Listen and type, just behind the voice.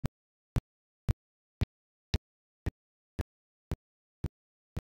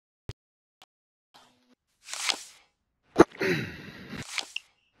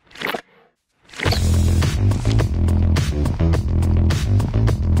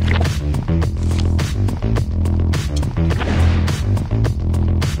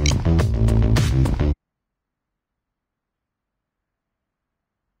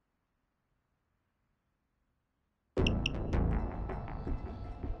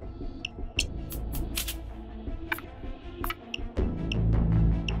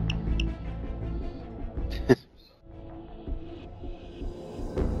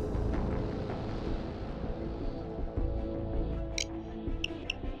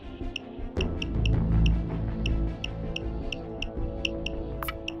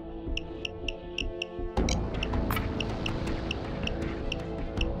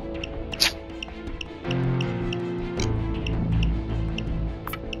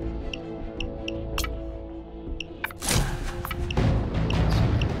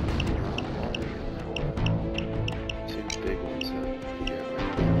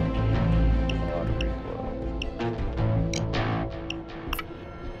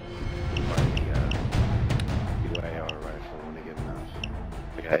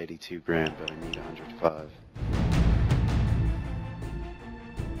$82 grand, but I need 105.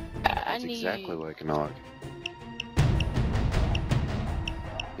 That's exactly like an AUG.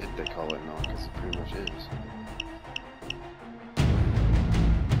 If they call it an AUG, because it pretty much is.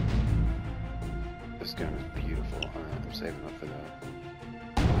 This gun is beautiful. I'm saving up for that.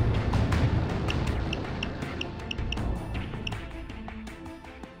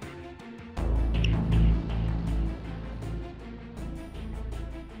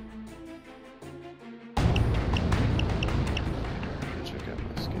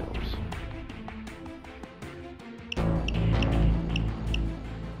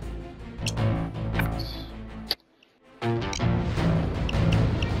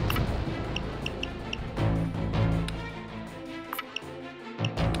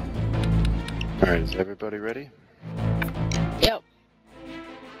 Alright, is everybody ready? Yep.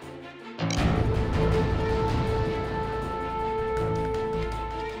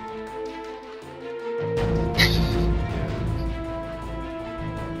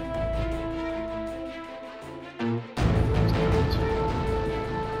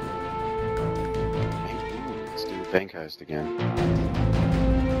 Let's do the bank heist again.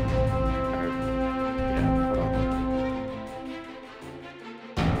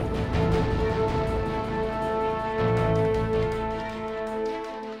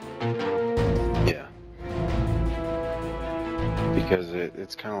 Because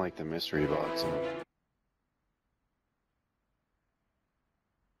it's kind of like the mystery box.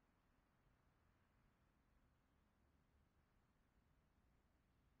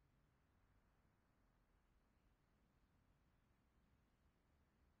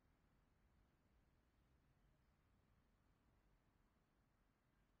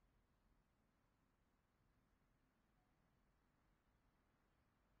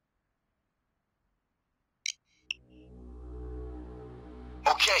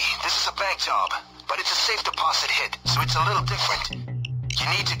 Okay, this is a bank job, but it's a safe deposit hit, so it's a little different. You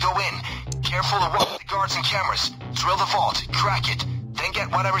need to go in, careful of what the guards and cameras, drill the vault, crack it, then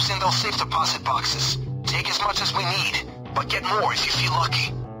get whatever's in those safe deposit boxes. Take as much as we need, but get more if you feel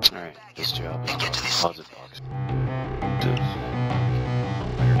lucky. Alright, this job is and get to this deposit box. Just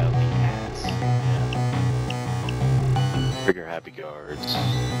figured out the ass. Yeah. Trigger happy guards.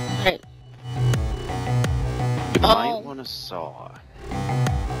 Right. You might want a saw.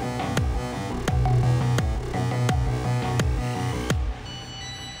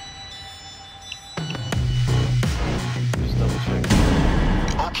 Just double check.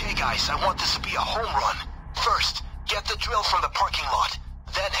 Okay guys, I want this to be a home run. First, get the drill from the parking lot.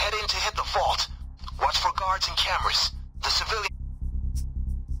 Then head in to hit the vault. Watch for guards and cameras. The civilian...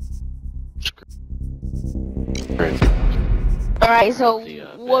 Great. Alright, so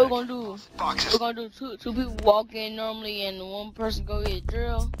what we're gonna do? Boxes. We're gonna do two people walk in normally and one person go get a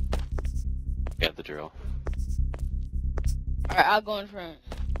drill. Got the drill. Alright, I'll go in front.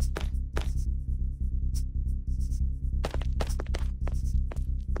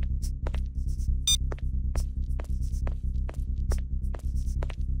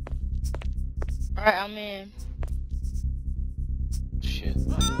 Alright, I'm in. Shit.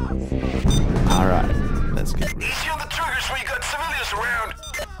 Alright, let's get ready. Easy on the triggers when you got civilians around.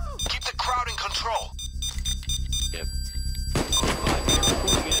 Keep the crowd in control. Yep.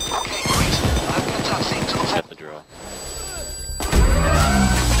 Okay, great. I've got toxic to the Got the drill.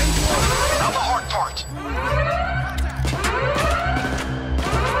 Now the hard part.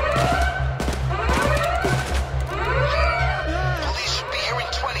 Police should be here in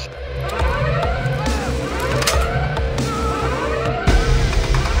 20.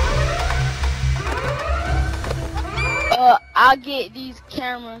 get these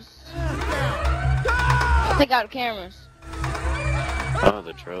cameras. Take out the cameras. Oh,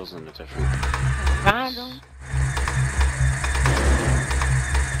 the trail's in a different. Find them.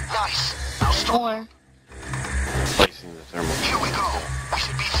 Nice. Now start. One. Placing the thermal. Here we go. We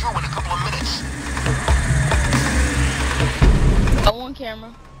should be through in a couple of minutes. Got one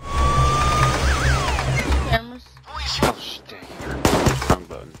camera. Cameras. Police, Oh, dang. Wrong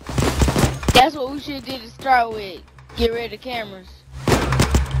button. That's what we should do to start with. Get rid of the cameras.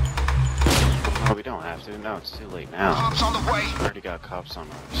 Oh, we don't have to. No, it's too late now. cops on the way. We already got cops on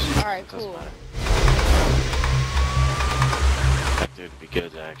us. Alright, It doesn't cool. matter. In fact, it'd be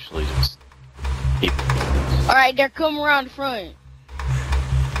good to actually just keep it. Alright, they're coming around the front.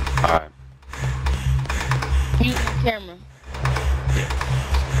 Alright. Using the camera.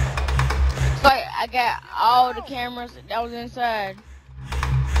 So I got all the cameras that was inside.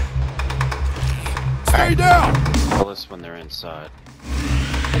 Stay down! Tell us when they're inside.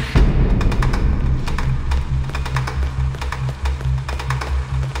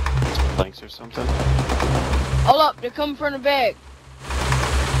 Planks or something? Hold up, they're coming from the back.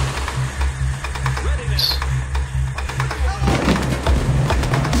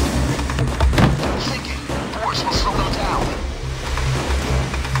 Thinking. Force will slow them down.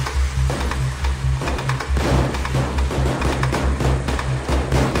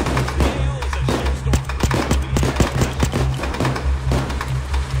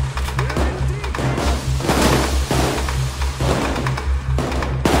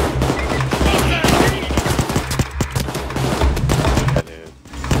 That dude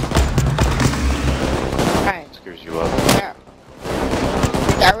Alright, screws you up.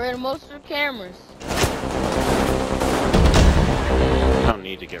 got rid of most of the cameras. You don't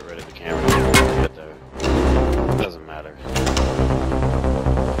need to get rid of the camera when you get there. It doesn't matter.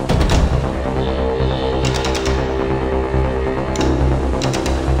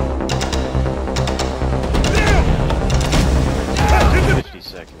 Damn! 50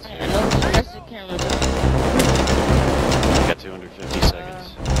 seconds And here. the rest of the cameras. Got 250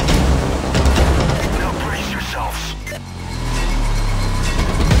 seconds. Now brace yourselves.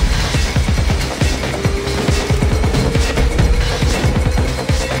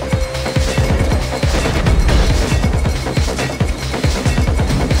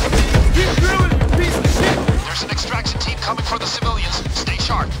 Keep drilling, you piece of shit! There's an extraction team coming for the civilians. Stay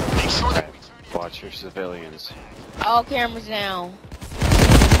sharp. Make sure that Watch your civilians. All cameras down.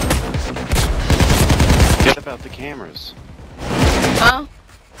 Forget about the cameras. Huh?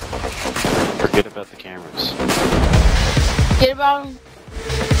 Forget about the cameras. Get about them?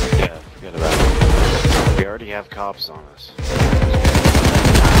 Yeah, forget about it. We already have cops on us.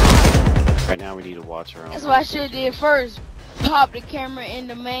 Right now we need to watch our own. That's what I should have did first. Pop the camera in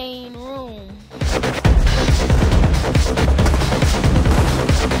the main room.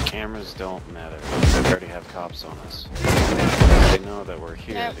 Cameras don't matter. We already have cops on us. They know that we're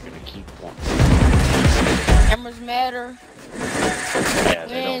here. Yep. They're gonna keep one. Cameras matter. Yeah,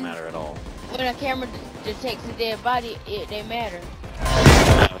 they don't When- matter at all. When a camera detects a dead body, they matter.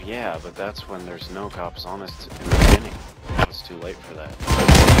 Oh yeah, but that's when there's no cops on us in the beginning. Now it's too late for that.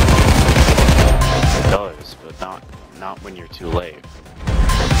 It does, but not when you're too late.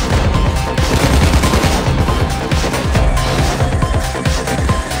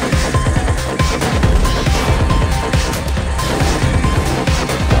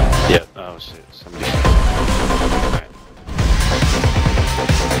 Yeah, oh shit, somebody. Alright.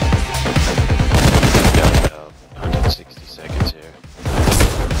 Got about 160 seconds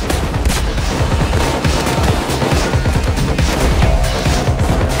here.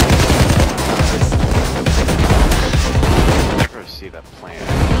 Never see that plant.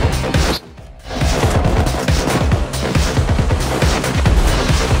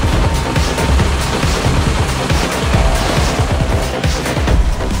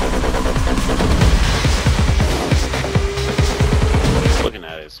 Looking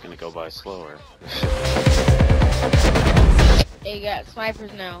at it, it's gonna go by slower. They got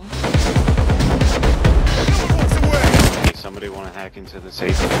snipers now. Hey, somebody want to hack into the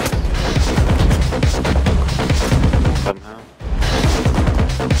safe somehow?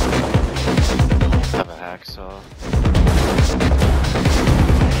 Have a hacksaw?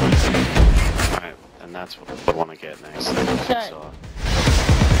 Alright, and that's what I want to get next. Hacksaw.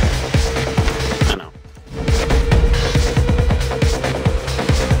 I know.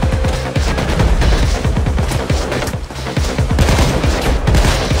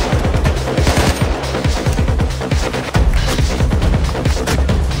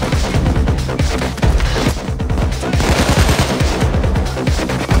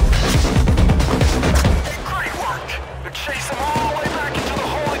 great work. Chase them all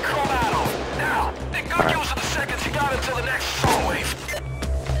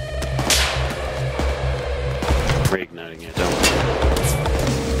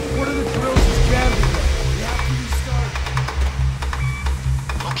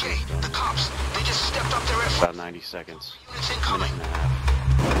About 90 seconds. Minute and a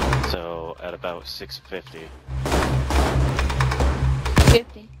half. So at about 6:50.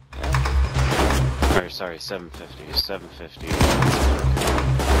 50. Or sorry, 7:50. 7:50.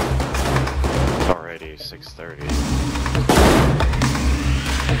 Already 6:30.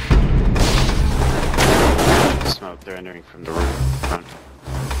 Smoke. They're entering from the roof. Front.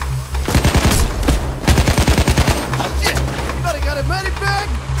 Anybody got a medic bag?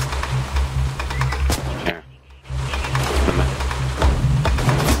 Here. The medic.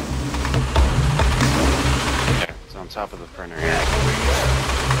 There. It's on top of the printer here.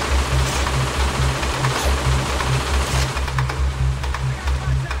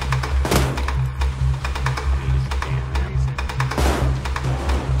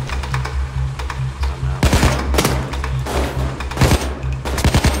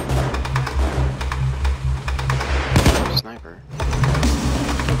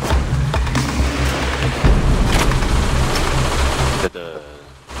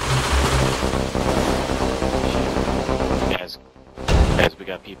 As we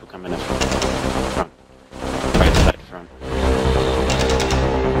got people coming in from right side front.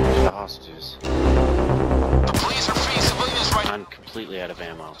 The hostages. The police are free civilians right now. I'm completely out of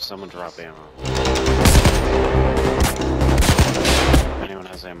ammo. Someone drop ammo. If anyone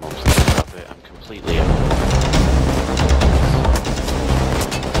has ammo, please drop it. I'm completely out.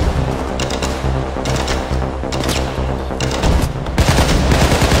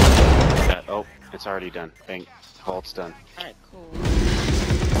 Oh, it's already done. Bang. Halt's done. Alright, cool.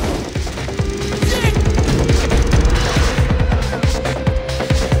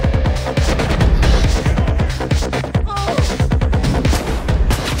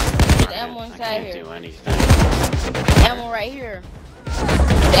 There's ammo inside I here. can't do anything. Ammo right here.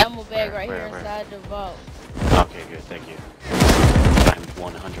 The ammo bag right here inside the vault. Okay, good. Thank you. I'm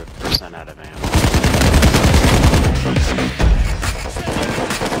 100% out of ammo.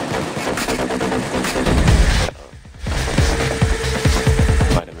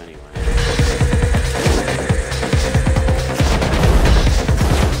 Fight him anyway.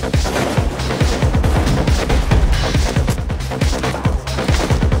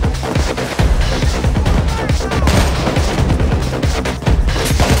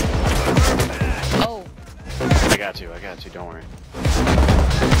 Oh. I got you, don't worry.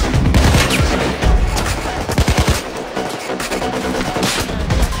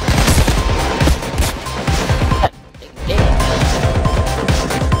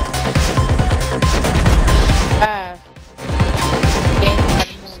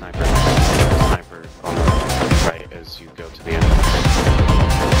 Sniper on the right as you go to the end.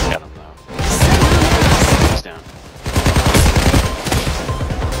 Got him though. He's down.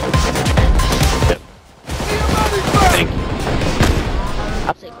 Yep. Thank you.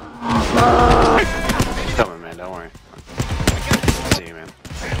 I'll take it. He's coming, man, don't worry. See you, man.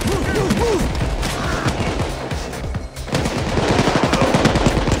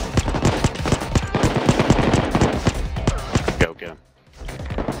 Go, get him.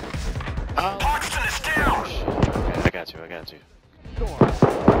 Paxton is down! Okay, I got you.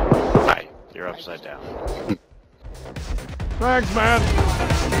 Hi, you're upside down. Thanks, man.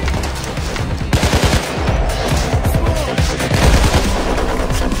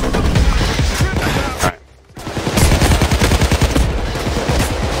 Alright.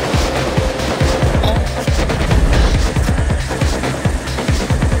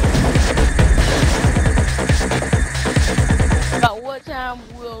 About what time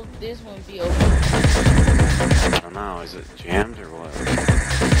will this one be open? I don't know, is it jammed or what?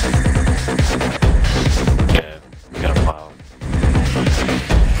 Yeah, we got a file.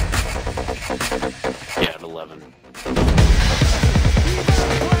 Yeah, at 11.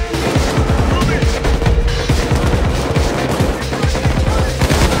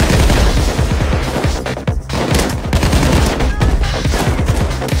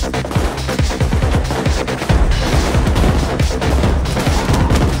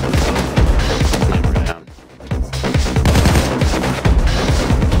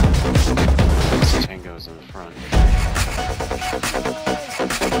 Tango's in the front.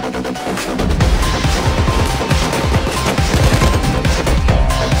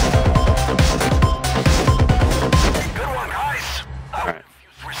 Good one, guys. Alright.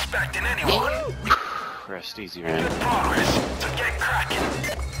 Respecting anyone. Rest easy, man. Progress. So get cracking.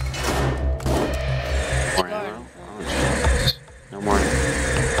 More ammo? Oh, jeez. No more.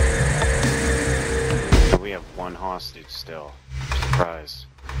 We have one hostage still. Surprise.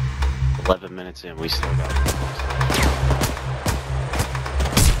 11 minutes in, we still got it.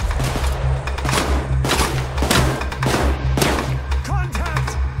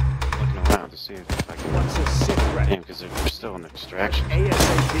 Contact! Looking around to see if I can... What's this? because they're still in extraction.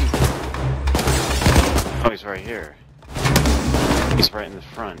 ASAP. Oh, he's right here. He's right in the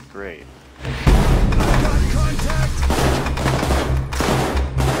front. Great. Got contact.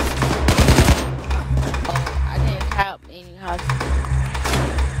 Oh, I didn't help any hospital.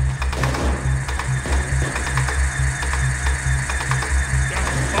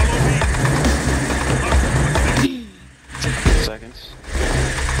 Follow me. Seconds.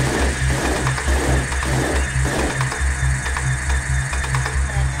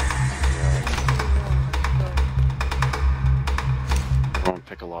 Everyone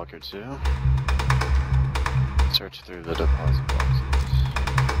pick a lock or two. Search through the deposit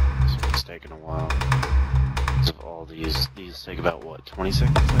boxes. It's taking a while. So all these take about what, 20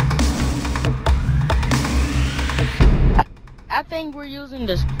 seconds? I think we're using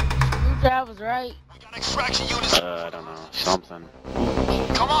the screwdrivers, right? We got extraction units. I don't know. Something.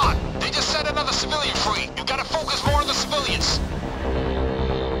 Come on! They just set another civilian free. You gotta focus more on the civilians.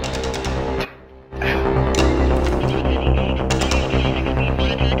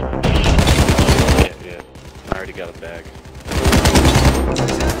 Yeah. I already got a bag.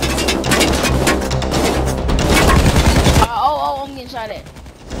 Oh, I'm getting shot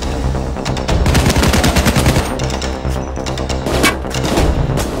at.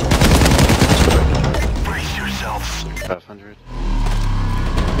 Brace yourself. 500.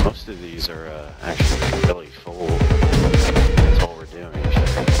 Most of these are actually really full. That's all we're doing.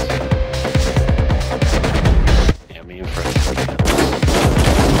 Yeah, me and Fred.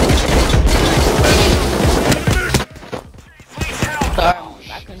 Sorry,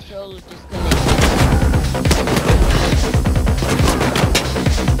 my controller disconnected.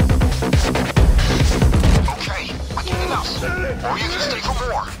 Okay, I get enough. Or you can stay for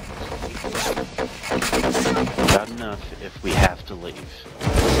more. Not enough if we have to leave.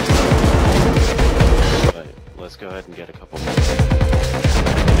 But let's go ahead and get a couple more.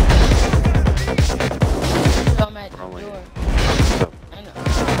 I'm at the Only- door. So, I know.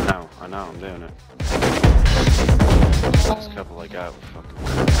 I know, I'm doing it. Last couple I got were fucking.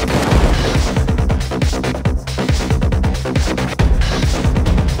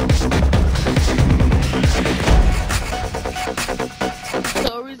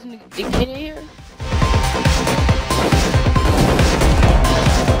 No reason to get in here?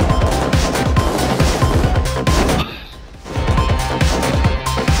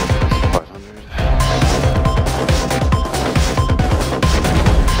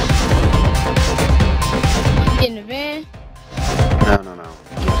 Get in the van? No.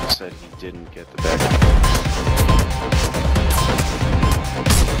 He just said he didn't get the bag.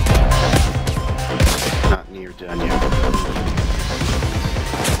 Not near done yet.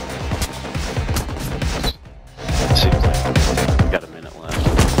 Seems like we've got a minute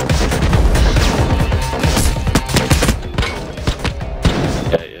left.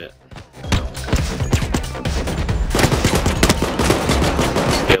 Yeah.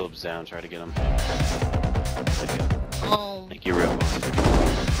 Caleb's down, try to get him. Thank you real much.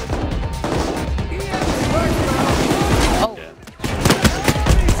 Oh, Yeah.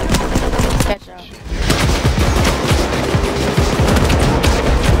 catch y'all.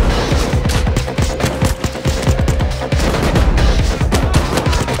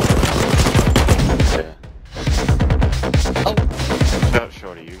 Yeah. Oh, Shout,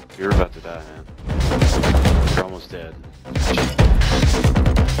 Shorty, you're about to die, man. You're almost dead.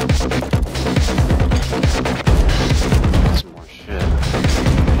 Some more shit.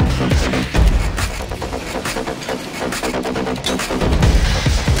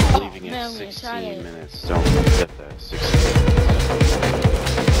 Leaving man, in we ain't 16 trying to- minutes. Don't forget that.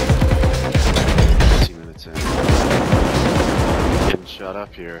 16 minutes in. Getting shot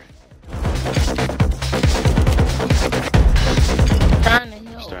up here. trying to We're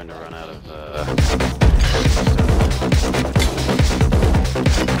help. starting to run out of,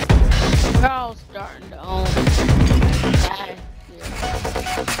 We're all starting to die.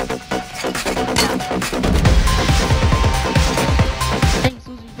 Yeah. I think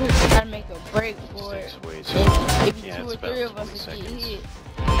Susie Pooh gotta make a break for it. Six ways. Maybe Yeah, two it's or three about of us 20 would get seconds. hit.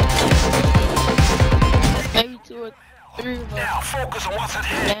 Maybe two or three of Now us focus on what's at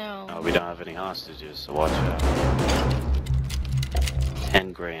hand. down. Oh, we don't have any hostages, so watch out.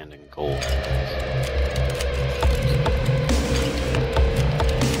 10 grand in gold.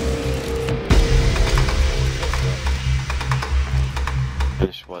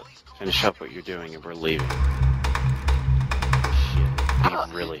 Finish up what you're doing and we're leaving. Shit,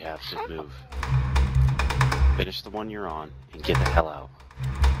 we really have to move. Finish the one you're on and get the hell out.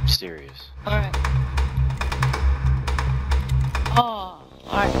 I'm serious. Alright. Oh,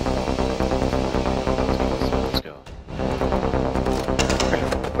 alright. Let's go.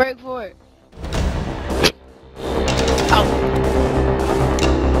 Break for it. Oh.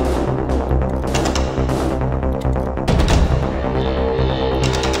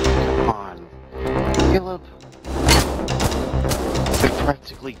 Come on. Caleb. They're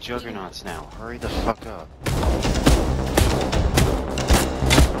practically juggernauts now. Hurry the fuck up.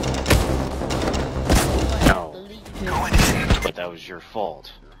 No. But that was your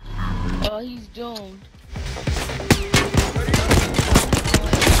fault. Oh, he's doomed.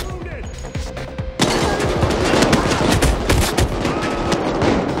 Wounded.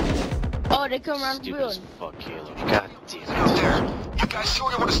 Oh, they come around the Stupid as building. fuck, Caleb. God damn Out it. there. You guys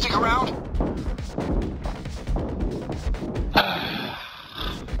sure you want to stick around?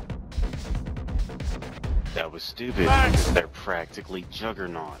 That was stupid. Because they're practically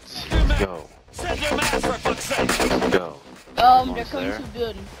juggernauts. Let's go. Send your man for fuck's sake. Let's go. They're Almost coming there. to the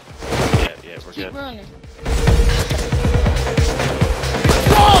building. Yeah, we're Keep good. running.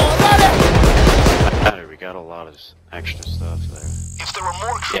 Matter, we got a lot of extra stuff there. If there were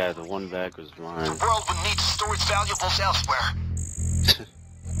more crew, Yeah, the one bag was the mine. world would need to store its valuables elsewhere.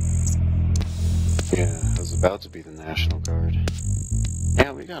 Yeah, it was about to be the National Guard.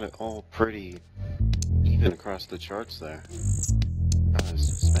 Yeah, we got it all pretty even across the charts there.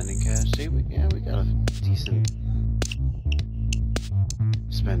 Spending cash. See, we got a decent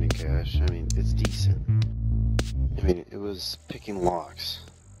spending cash. I mean, it's decent. I mean, it was picking locks.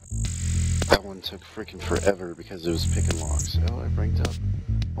 That one took freaking forever because it was picking locks. Oh, I ranked up.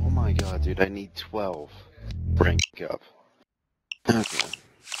 Oh my god, dude, I need 12. Rank up. Okay.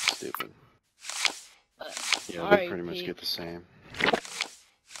 Stupid. Yeah, they Alright, pretty much Pete. get the same.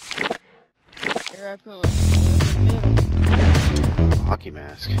 Here I put my Hockey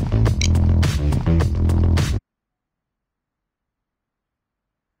mask.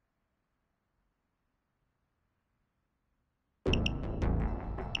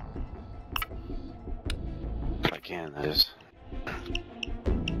 If I can, that is.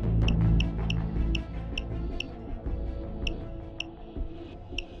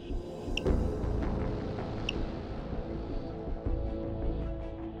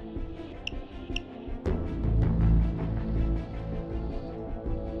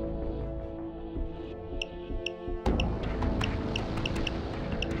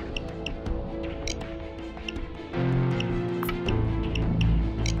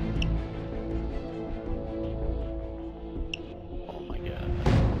 Oh my god.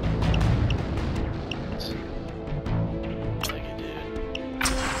 Like it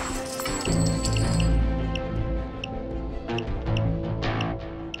did.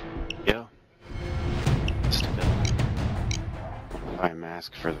 Yeah. Let's do that. Buy a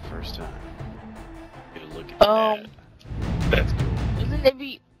mask for the first time. Get a look at that. That's cool.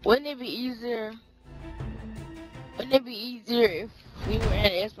 Wouldn't it be easier? Wouldn't it be easier if we were in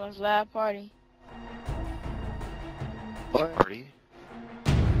an Xbox Live party? Or Party?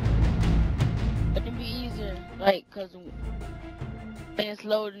 wouldn't it be easier? Like, cause when it's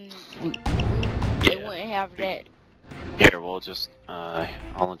loading, they Yeah. wouldn't have that. Here, we'll just,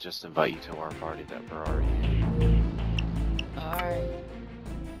 I'll just invite you to our party that we're already in. Alright.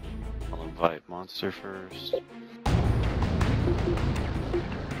 I'll invite Monster first.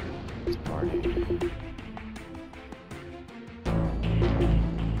 It's a party.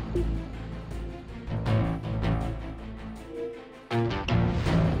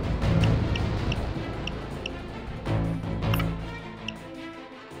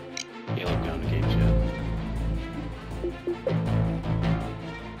 Caleb going to game chat.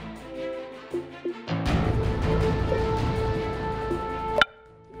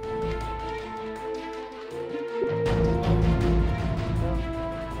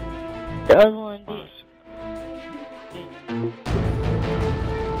 The other one did.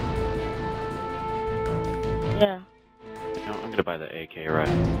 Yeah. No, I'm gonna buy the AK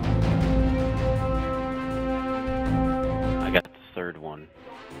rifle. I got the third one.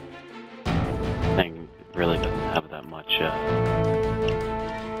 Thing really doesn't have that much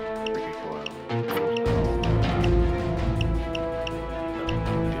recoil.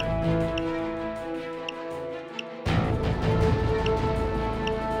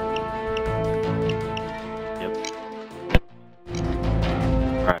 Yep.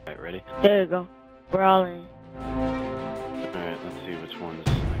 Alright, ready? There you go. We're all in. Alright, let's see which ones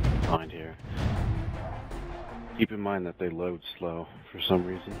I can find here. Keep in mind that they load slow for some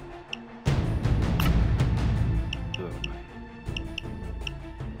reason. Ugh.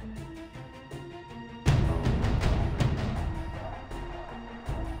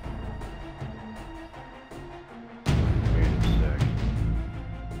 Wait a sec.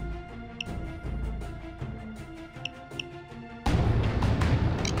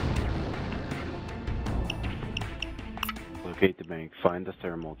 Locate the bank, find the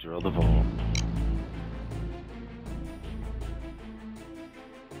thermal, drill the vault.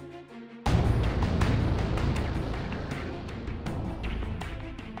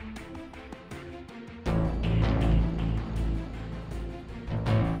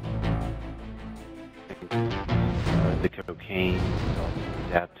 The cocaine,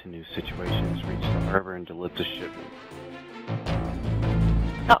 adapt to new situations, reach the harbor and deliver the shipment.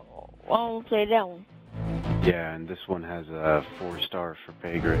 Oh, I won't play that one. Yeah, and this one has a 4-star for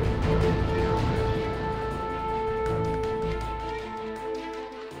pay grade. I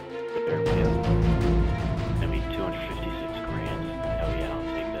mean, 256 grand. Hell yeah, I'll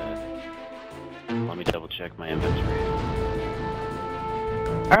take that. Let me double check my inventory.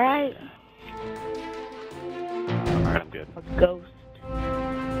 Alright. Alright, I'm good. A ghost.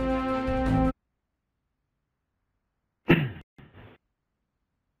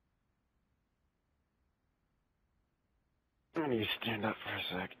 I need to stand up for a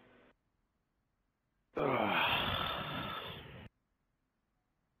sec. Ugh.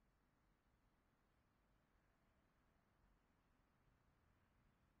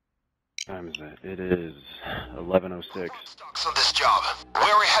 What time is it? It is 11:06. Stocks on this job. Wear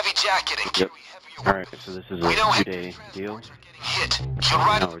a heavy jacket and carry heavier Alright, so this is a 2-day deal. hit. You'll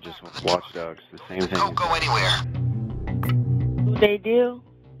ride Now we're just watchdogs, the same thing. Don't go anywhere. Do they deal?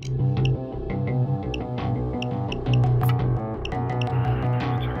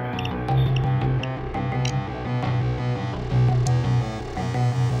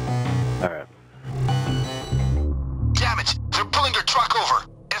 Alright. Damn it! They're pulling your truck over.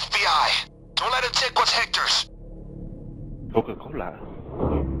 FBI. Don't let them take what's Hector's. Coca-Cola.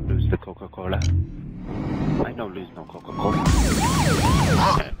 Lose the Coca-Cola. I don't lose no Coca-Cola. Look,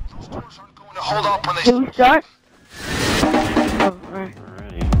 those doors aren't going to hold up when they... Did we start? Oh, alright.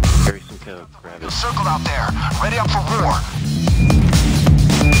 Alrighty. Carry some coke. Grab it. Circled out there. Ready up for war.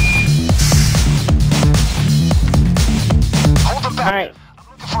 Hold them back. Alright. I'm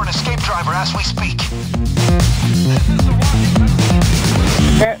looking for an escape driver as we speak.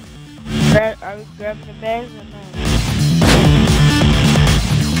 Are we grabbing the bags or no?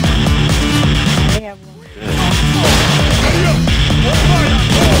 They have one.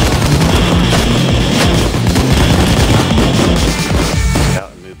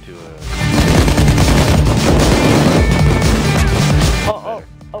 Out and move to a... Oh.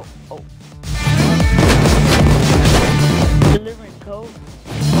 Delivering code.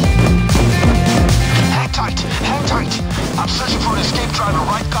 Hang tight. Hang tight. I'm searching for an escape driver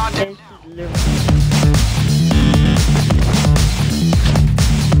right goddamn now.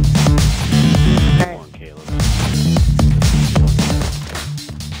 Come on, Caleb.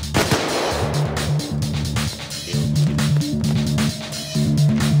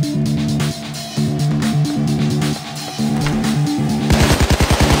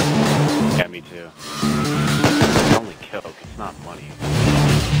 Yeah, me too. It's only coke, it's not money.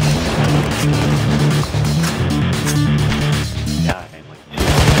 Yeah, I like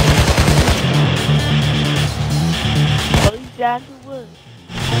Oh, you got the wood.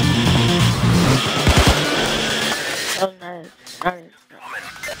 Oh, nice. 2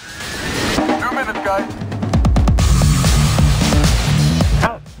 minutes, guys.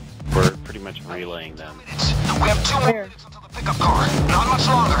 Out. We're pretty much relaying them. We have 2 more minutes until the pickup car. Not much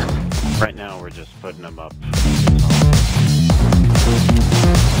longer. Right now, we're just putting them up.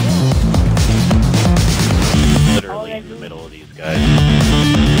 Literally in the middle of these guys.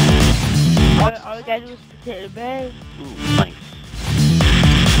 All we gotta do is protect the bag. Ooh, thanks.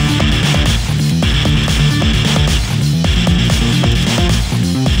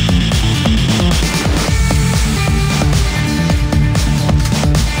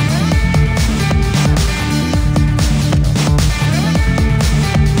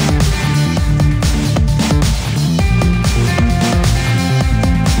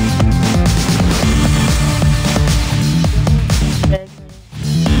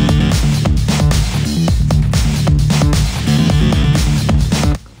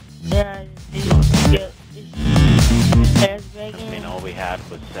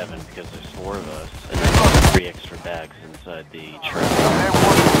 Was 7 because there's 4 of us, and then 3 extra bags inside the truck.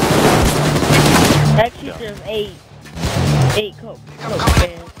 Actually, there's 8 coke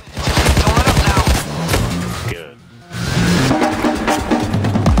bags. Don't let up now. Good.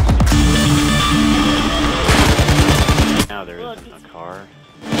 Now there isn't a car.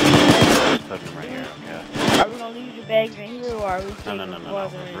 Just put them right here, okay? Are we gonna leave the bags in here, or are we taking No.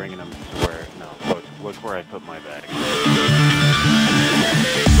 water We're in? bringing them to where... No, look where I put my bag.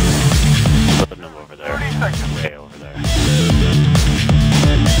 Putting them over there. 30 seconds. Way over there.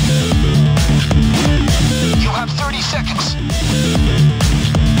 You have 30 seconds.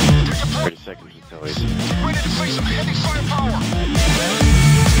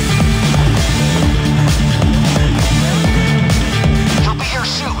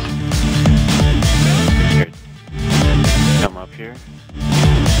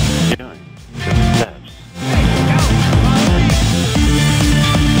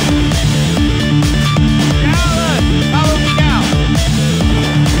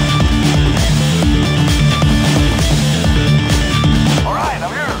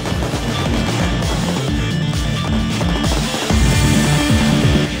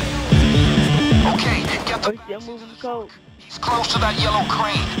 Are we still moving the code? He's close to that yellow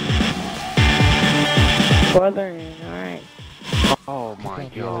crane. Further in, alright. Oh my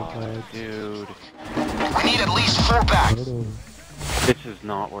god, dude. We need at least 4 bags. This is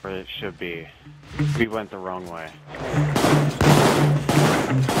not where it should be. We went the wrong way.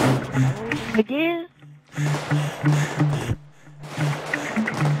 Again?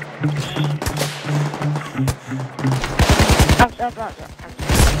 Stop.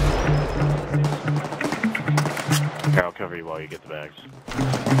 Here, I'll cover you while you get the bags.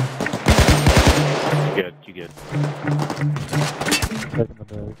 You good. Taking the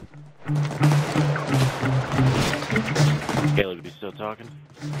bag. Caleb, you still talking?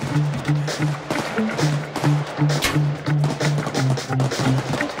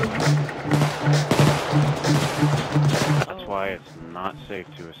 That's why it's not safe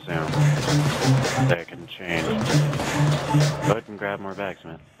to assume that it can change. Go ahead and grab more bags,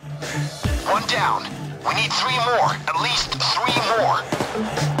 man. 1 down. We need 3 more. At least 3 more.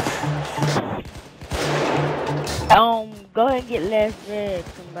 Go ahead and get last red,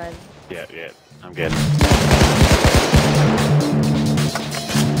 somebody. Yeah, I'm good.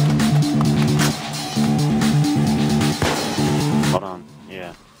 Hold on,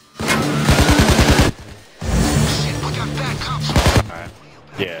 yeah. Shit, we got bad cops. Alright.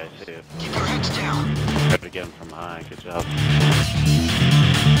 Yeah, I see it. Keep your heads down. Try to get him from high, good job.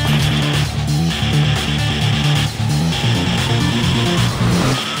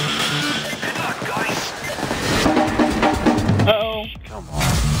 Good luck, guys. Uh-oh. Come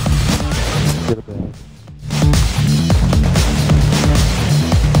on. Get a bag.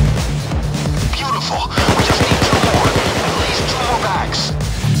 Beautiful. We just need 2 more. At least 2 more bags.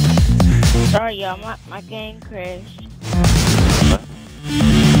 Sorry, y'all. My game crashed. What?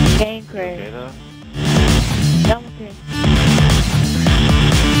 Game You crashed. okay though? I'm okay.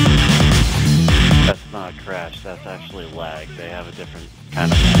 That's not a crash, that's actually lag. They have a different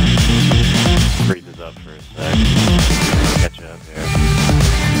kind of freezes up for a sec. Catch you up here.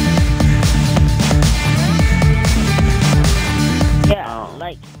 Yeah, Oh.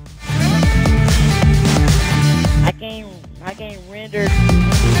 like I can't render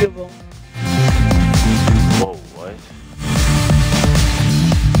usable. Whoa, what?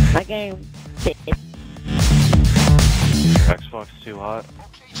 My game Your Xbox too hot?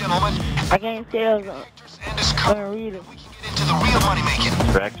 Okay, gentlemen. my game tells And is covered. unreadable. We can get into the real money making.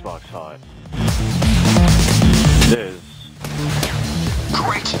 Your Xbox hot. It is.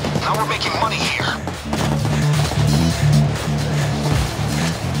 Great. Now we're making money here.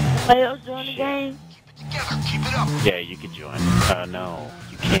 Somebody else join the game? Together. Keep it up. Yeah, you can join. No,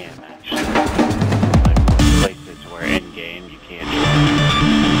 you can't actually. Like, place it to where in game you can't join.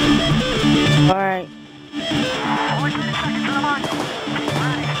 Alright.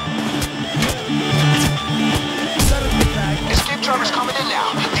 Escape driver's coming in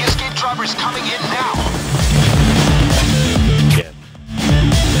now. The escape driver's coming in now. Yeah.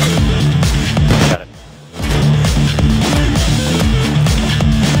 Got it.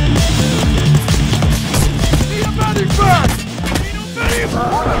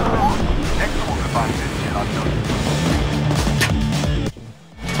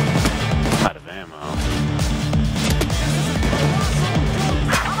 Out of ammo.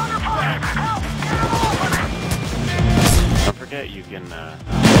 Don't forget you can,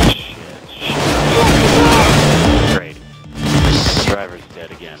 shit. Great. Driver's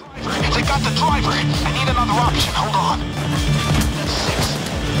dead again. They got the driver. I need another option. Hold on. 6.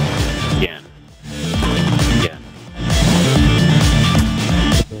 Again.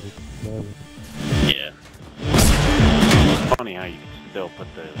 Yeah. Funny how you can still put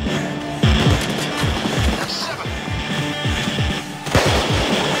the... 7.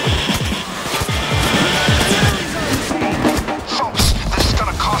 Folks, this is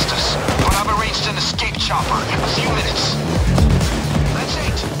gonna cost us, but I've arranged an escape chopper. A few minutes. That's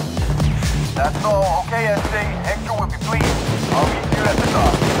 8. That's all. Okay, SC. Hector will be pleased. I'll meet you at the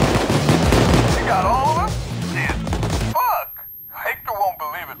top. You got all of them? Shit. Fuck! Hector won't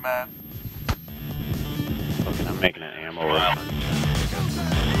believe it, man. Okay, I'm making an ammo run.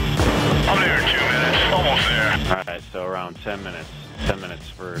 I'm there in 2 minutes. Almost there. Alright, so around 10 minutes. 10 minutes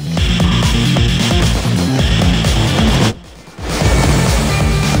for...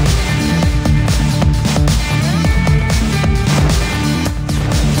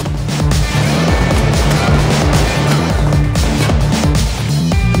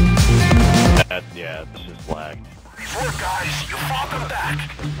 Yeah, it's just lagged. Look, guys, you fought them back.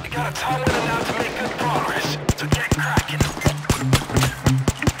 You got a time window now to make good progress. So get cracking.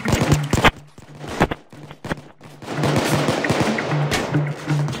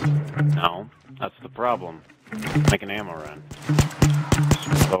 No, That's the problem. Make an ammo run.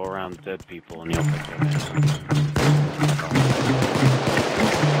 Just go around dead people and you'll pick up ammo.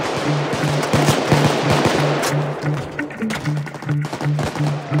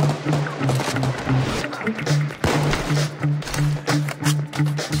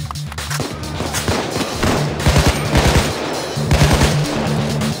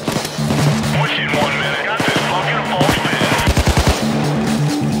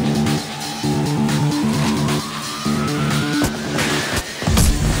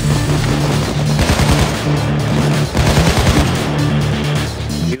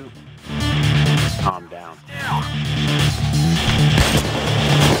 Calm down.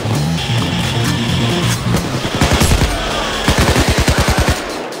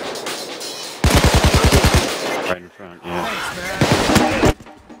 Right in front, yeah. Thanks, man.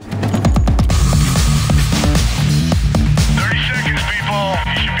 30 seconds, people.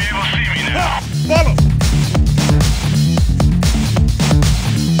 You should be able to see me now. Follow!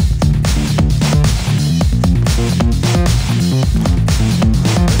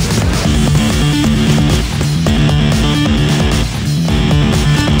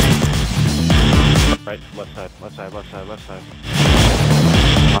 Right, left side, left side, left side, left side.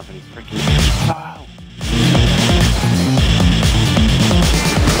 Not any freaking. Oh!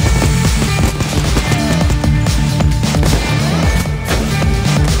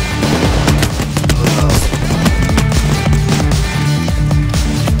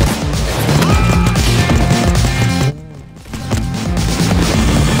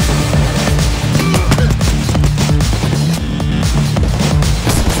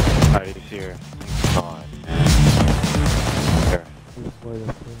 Alright, he's here. God, man. There.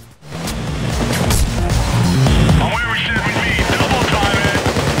 On where we said we'd meet. Double time it.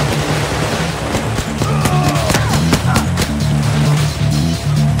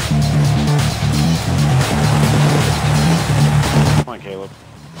 Come on, Caleb.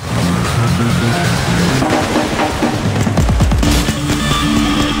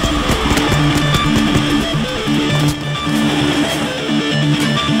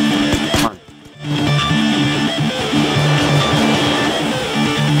 Come on.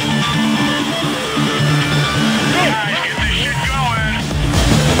 Guys, get this shit going.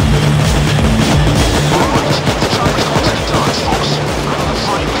 The chopper's going to the dogs, folks. I'm on the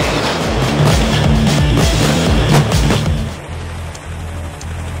flying man.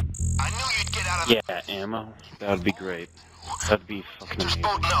 I knew you'd get out of the Yeah, ammo. That would be great. That'd be fucking Hector's amazing.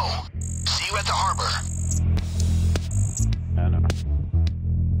 boat. No. See you at the harbor. I know.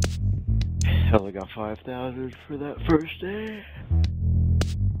 Hell, I got 5,000 for that first day.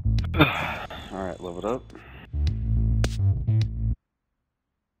 Alright, leveled up.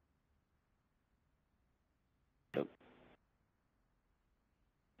 Yep.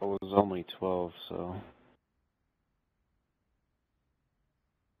 It was only 12, so.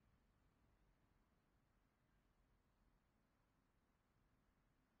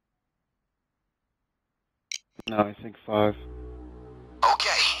 No, I think 5.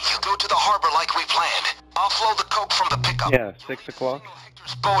 Okay, you go to the harbor like we planned. Offload the coke from the pickup. Yeah, 6 o'clock.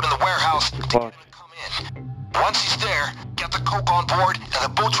 Hector's boat in the warehouse. 6 o'clock. Come in. Once he's there, get the coke on board, and the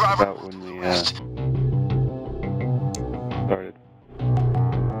boat driver. About when we started.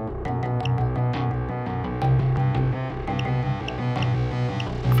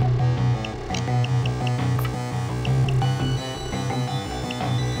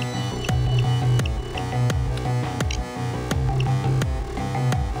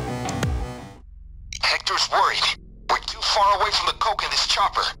 Hector's worried. We're too far away from the coke in this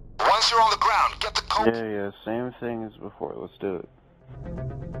chopper. Once you're on the ground, get the coke. Yeah, same thing as before. Let's do it.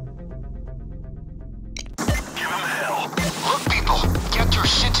 Give him hell. Look, people, get your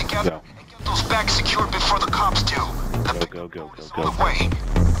shit together Go. and get those bags secured before the cops do. The Go, go, go, is go, on go. the way.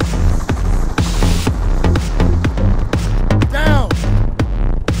 Down!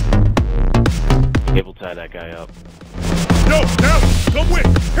 Cable tie that guy up. No, now! Come with!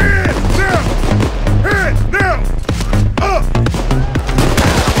 Hands down! Hands down! Up!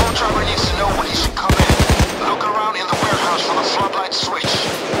 The boat driver needs to know when he should come in. Look around in the warehouse for the floodlight switch.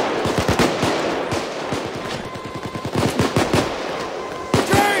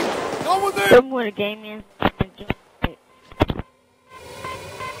 James! Over there! Some more game is.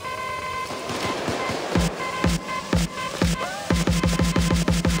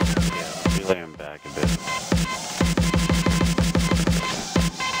 Yeah, relay him back a bit.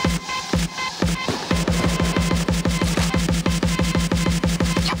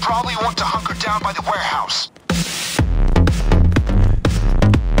 You probably want to hunker down by the warehouse.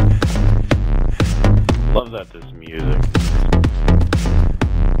 Love that this music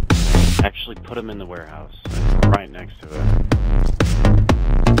actually put them in the warehouse. Right next to it.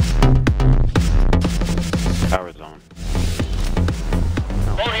 Power zone.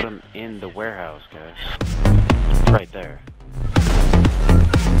 No, put them in the warehouse, guys. Right there.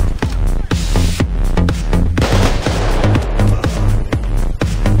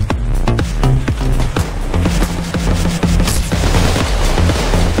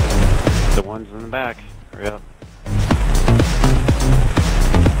 The ones in the back. Hurry up.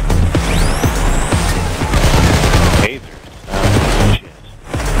 Tasers. Oh, shit.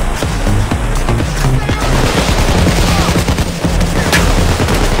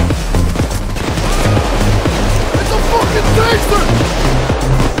 It's a fucking taser!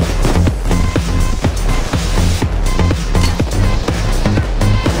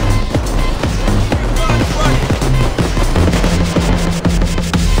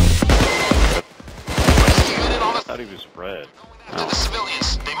 I thought he was red. To the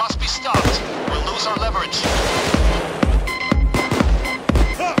civilians. They must be stopped. We'll lose our leverage.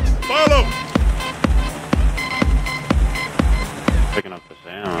 Follow! Picking up this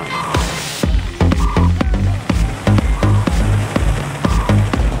ammo.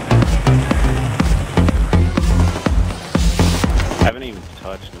 I haven't even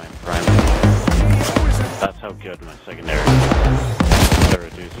touched my primary. That's how good my secondary is. The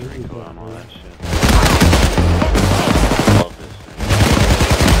reduced recoil and all that shit. Love this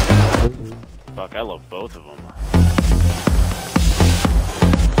thing. Fuck, I love both of them.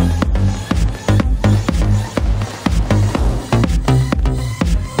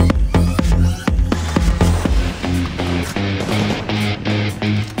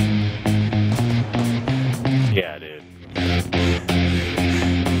 Yeah, dude.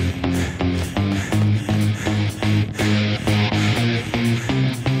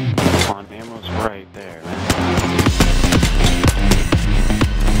 Come on, ammo's right there, man.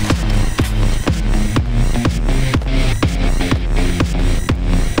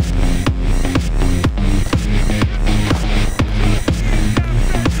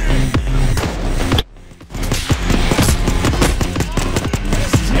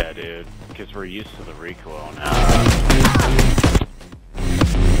 Yeah, dude. Because we're used to the recoil now.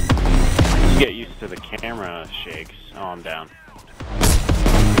 You get used to the camera shakes. Oh, I'm down.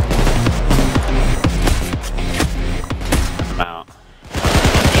 I'm out.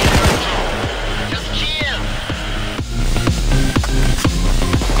 Just chill.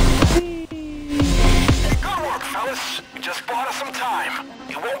 Good work, fellas. You just bought us some time.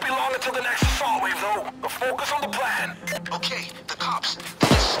 It won't be long until the next assault wave, though. But focus on the plan. Okay, the cops. They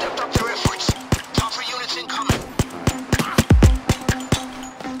just stepped up their efforts. Tougher units incoming.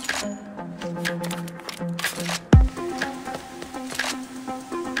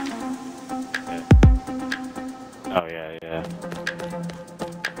 Oh, yeah, yeah.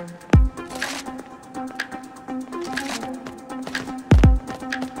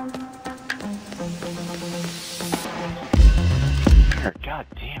 God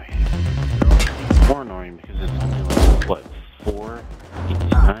damn it. It's more annoying because it's only like, what, 4 each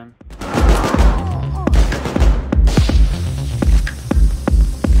time?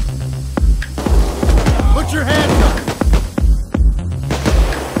 Put your hands up!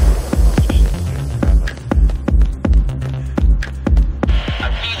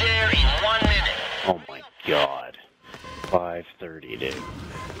 I'll be there in 1 minute. Oh my god. 5:30, dude.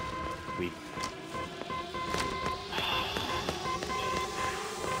 We... It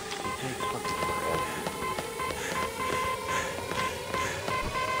takes fucking forever.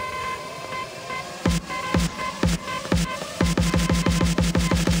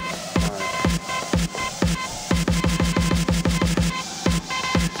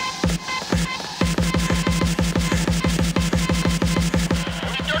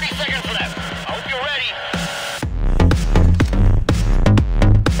 Only 30 seconds left. I hope you're ready.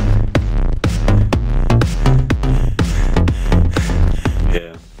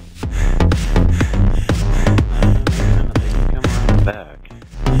 Yeah. They can come around back.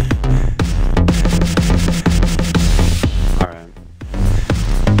 Alright.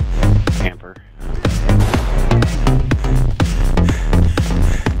 Camper.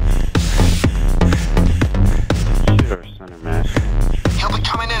 Shoot our center mass. He'll be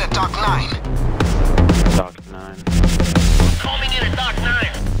coming in at Dock 9. Dock 9. Coming in at Dock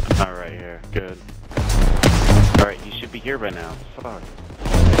 9. Alright, here. Good. Alright, he should be here by now. Fuck.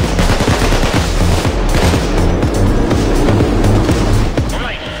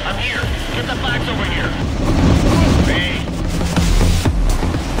 Alright, I'm here. Get the flags over here. Hey.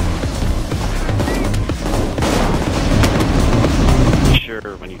 Be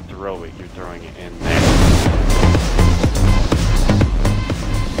sure when you throw it, you're throwing it in there.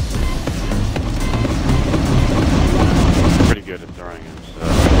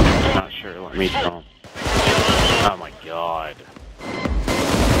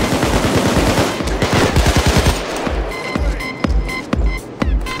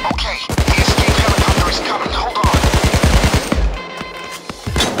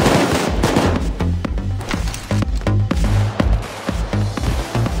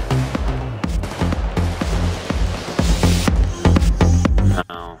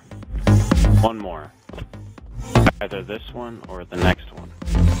 One more. Either this one or the next one.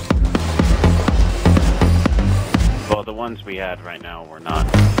 Well, the ones we had right now were not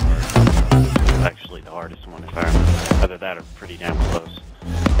actually the hardest one, if I remember. Either that or pretty damn close.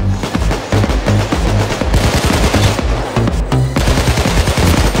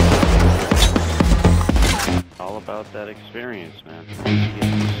 All about that experience, man.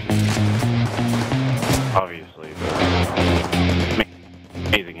 Obviously, but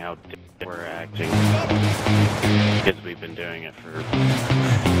amazing how we're acting because we've been doing it for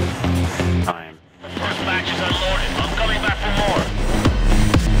time. First batch is unloaded. I'm coming back for more.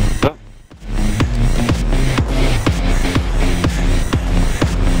 Oh.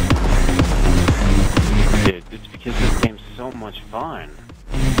 Dude, it's because this game's so much fun.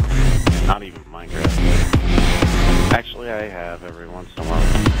 Not even Minecraft. Actually, I have every once in a while.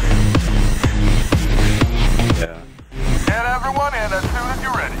 Yeah. Get everyone in as soon as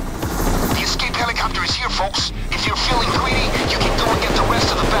you're ready. The escape helicopter is here, folks. If you're feeling greedy, you can go and get the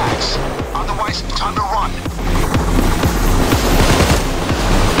rest of the bags. Otherwise, time to run.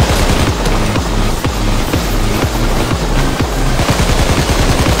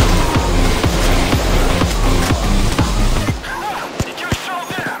 Did you show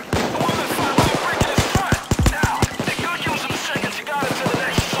them? The one that finally freaked his front. Now, they could use some seconds to get into the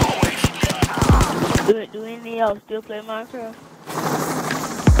next hallway. Do any of y'all still play Minecraft?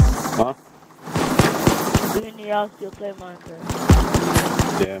 Huh? Do any of y'all still play Minecraft?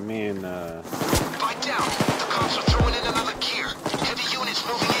 Yeah, me and, Fight down. The cops are throwing in another gear. Heavy units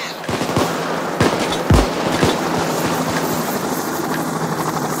moving in.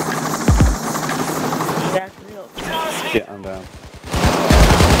 That's real. yeah, I'm down.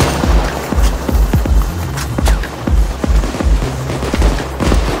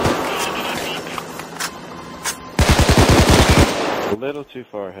 A little too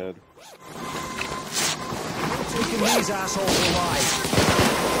far ahead. Taking these assholes alive.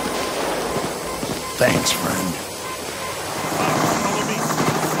 Thanks, friend. Follow me.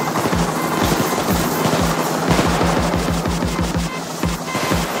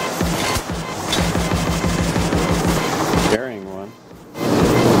 Carrying one.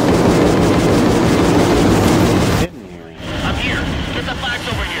 Didn't hear him. I'm here. Get the facts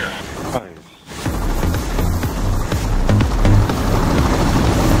over here. Guys.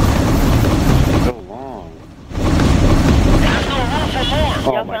 So long. There's no room for more. Oh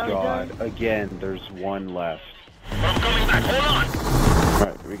Y'all my finally god. Again, there's one left. But I'm coming back. Hold on.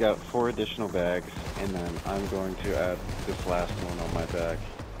 Alright, we got 4 additional bags, and then I'm going to add this last one on my back.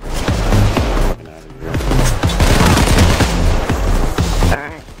 Fucking out of here.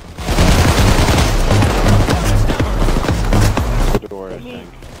 Alright. The door, I think.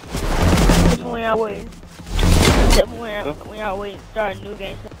 Tell me when y'all wait. Tell me when y'all wait and start a new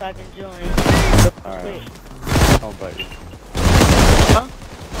game so I can join. Alright. I'll invite you. Huh?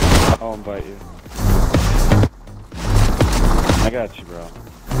 I'll invite you. I got you, bro.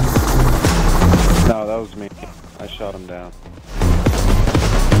 No, that was me. I shot him down.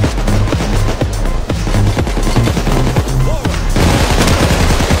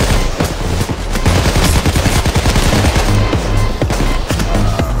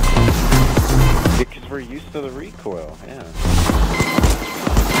 Because we're used to the recoil, yeah.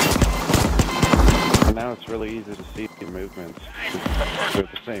 And now it's really easy to see the movements. They're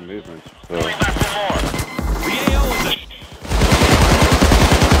the same movements, so...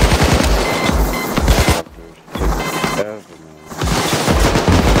 Coming back for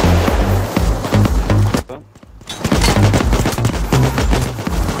more.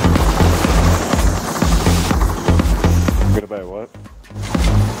 Goodbye, what?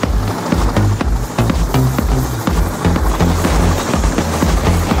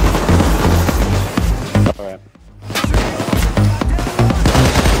 Alright.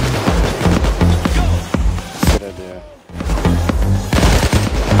 Good idea.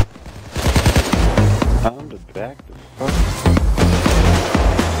 I'm the back the fuck.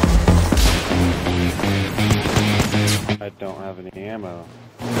 I don't have any ammo.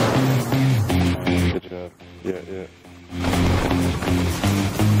 Good job. Yeah.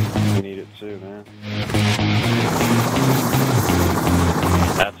 You need it too, man.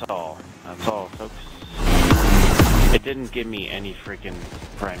 That's all, folks. It didn't give me any freaking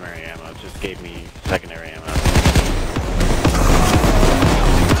primary ammo, it just gave me secondary ammo.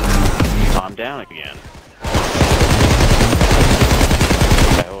 So I'm down again.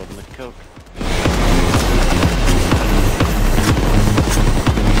 Guy holding the coke.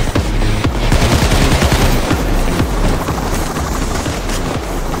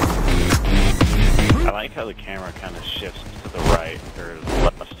 I like how the camera kind of shifts to the right or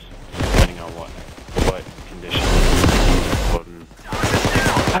left, depending on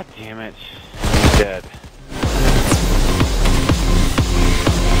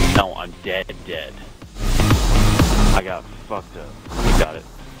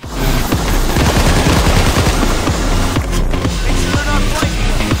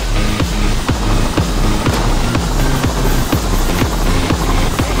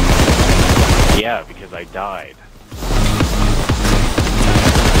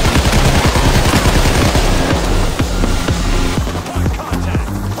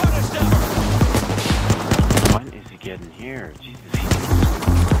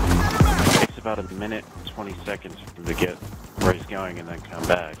minute and 20 seconds for him to get where he's going and then come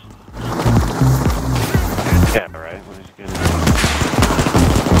back. Yeah, right. When he's getting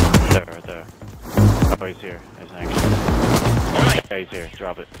there, right there. Oh, he's here. I think. Yeah, he's here.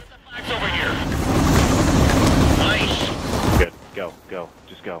 Drop it. It's over here. Nice. Good. Go. Go.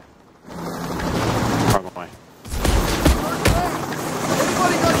 Just go. Wrong way.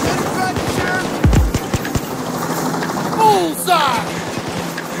 Anybody got any back here? Bullseye!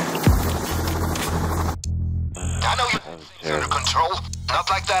 I know you're under control. Not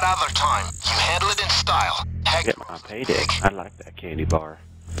like that other time. You handle it in style. Heck, Get my payday. I like that candy bar.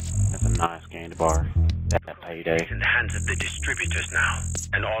 That's a nice candy bar. That payday. In the hands of the distributors now,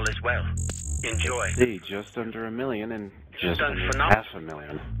 and all is well. Enjoy. See, just under $1 million and just Done under for now.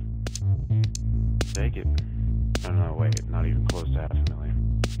 $500,000. Take it. Oh no, wait, not even close to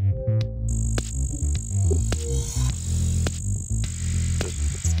 $500,000.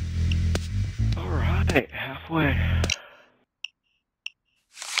 Alright, halfway.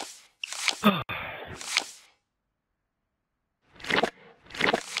 Nice,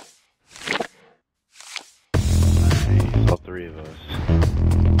 all three of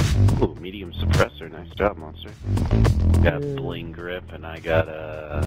us. Ooh, medium suppressor, nice job, monster. Got a bling grip and I got a